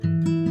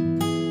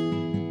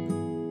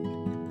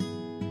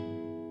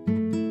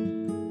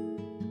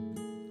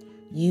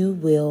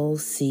will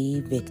see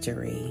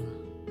victory.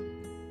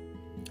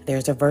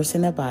 There's a verse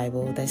in the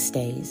Bible that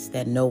states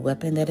that no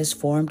weapon that is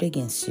formed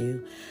against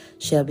you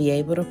shall be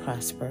able to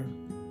prosper,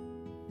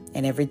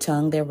 and every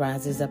tongue that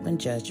rises up in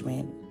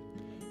judgment,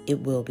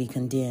 it will be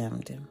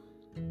condemned.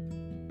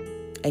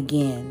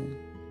 Again,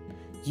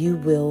 you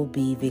will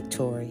be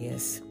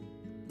victorious.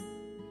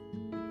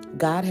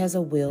 God has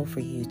a will for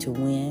you to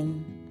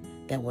win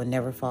that will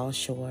never fall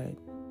short.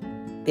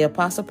 The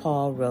Apostle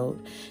Paul wrote,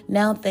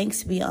 "Now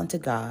thanks be unto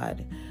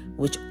God,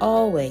 which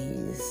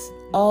always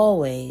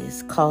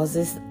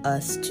causes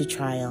us to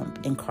triumph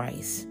in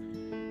Christ."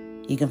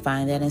 You can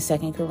find that in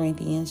 2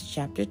 Corinthians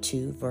chapter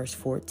 2, verse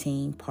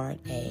 14, part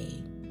A.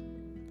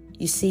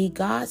 You see,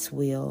 God's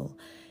will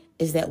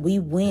is that we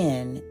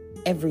win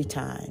every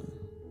time.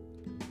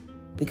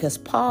 Because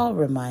Paul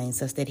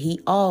reminds us that he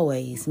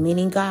always,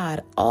 meaning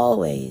God,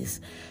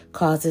 always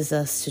causes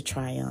us to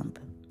triumph.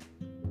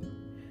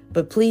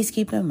 But please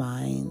keep in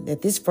mind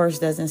that this verse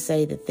doesn't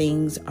say that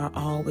things are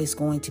always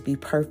going to be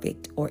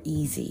perfect or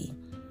easy.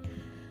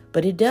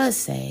 But it does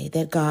say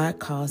that God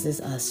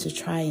causes us to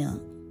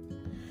triumph.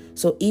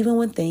 So even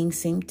when things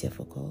seem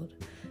difficult,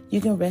 you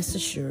can rest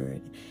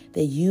assured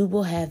that you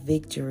will have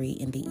victory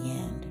in the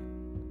end.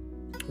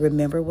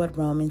 Remember what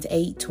Romans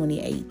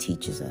 8:28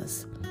 teaches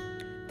us,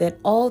 that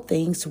all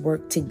things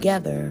work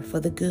together for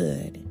the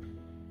good.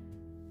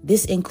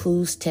 This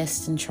includes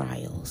tests and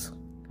trials.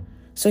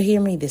 So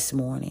hear me this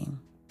morning.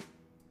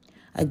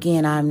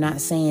 Again, I'm not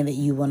saying that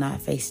you will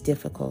not face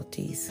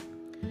difficulties,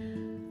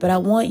 but I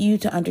want you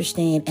to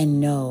understand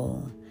and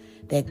know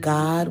that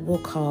God will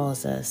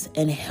cause us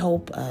and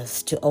help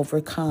us to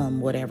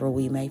overcome whatever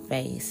we may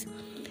face,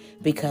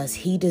 because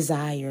He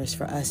desires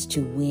for us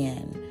to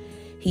win.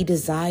 He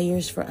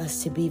desires for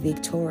us to be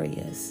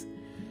victorious.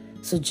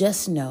 So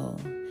just know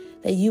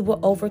that you will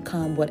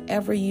overcome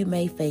whatever you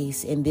may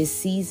face in this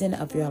season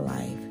of your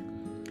life.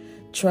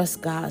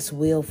 Trust God's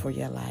will for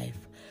your life.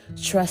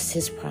 Trust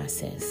His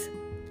process.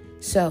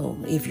 So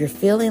if you're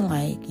feeling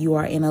like you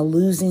are in a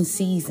losing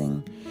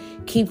season,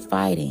 keep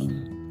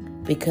fighting,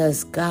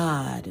 because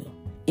God,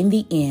 in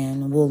the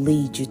end, will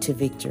lead you to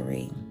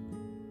victory.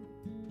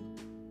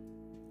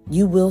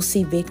 You will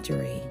see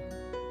victory.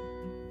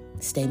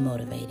 Stay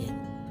motivated.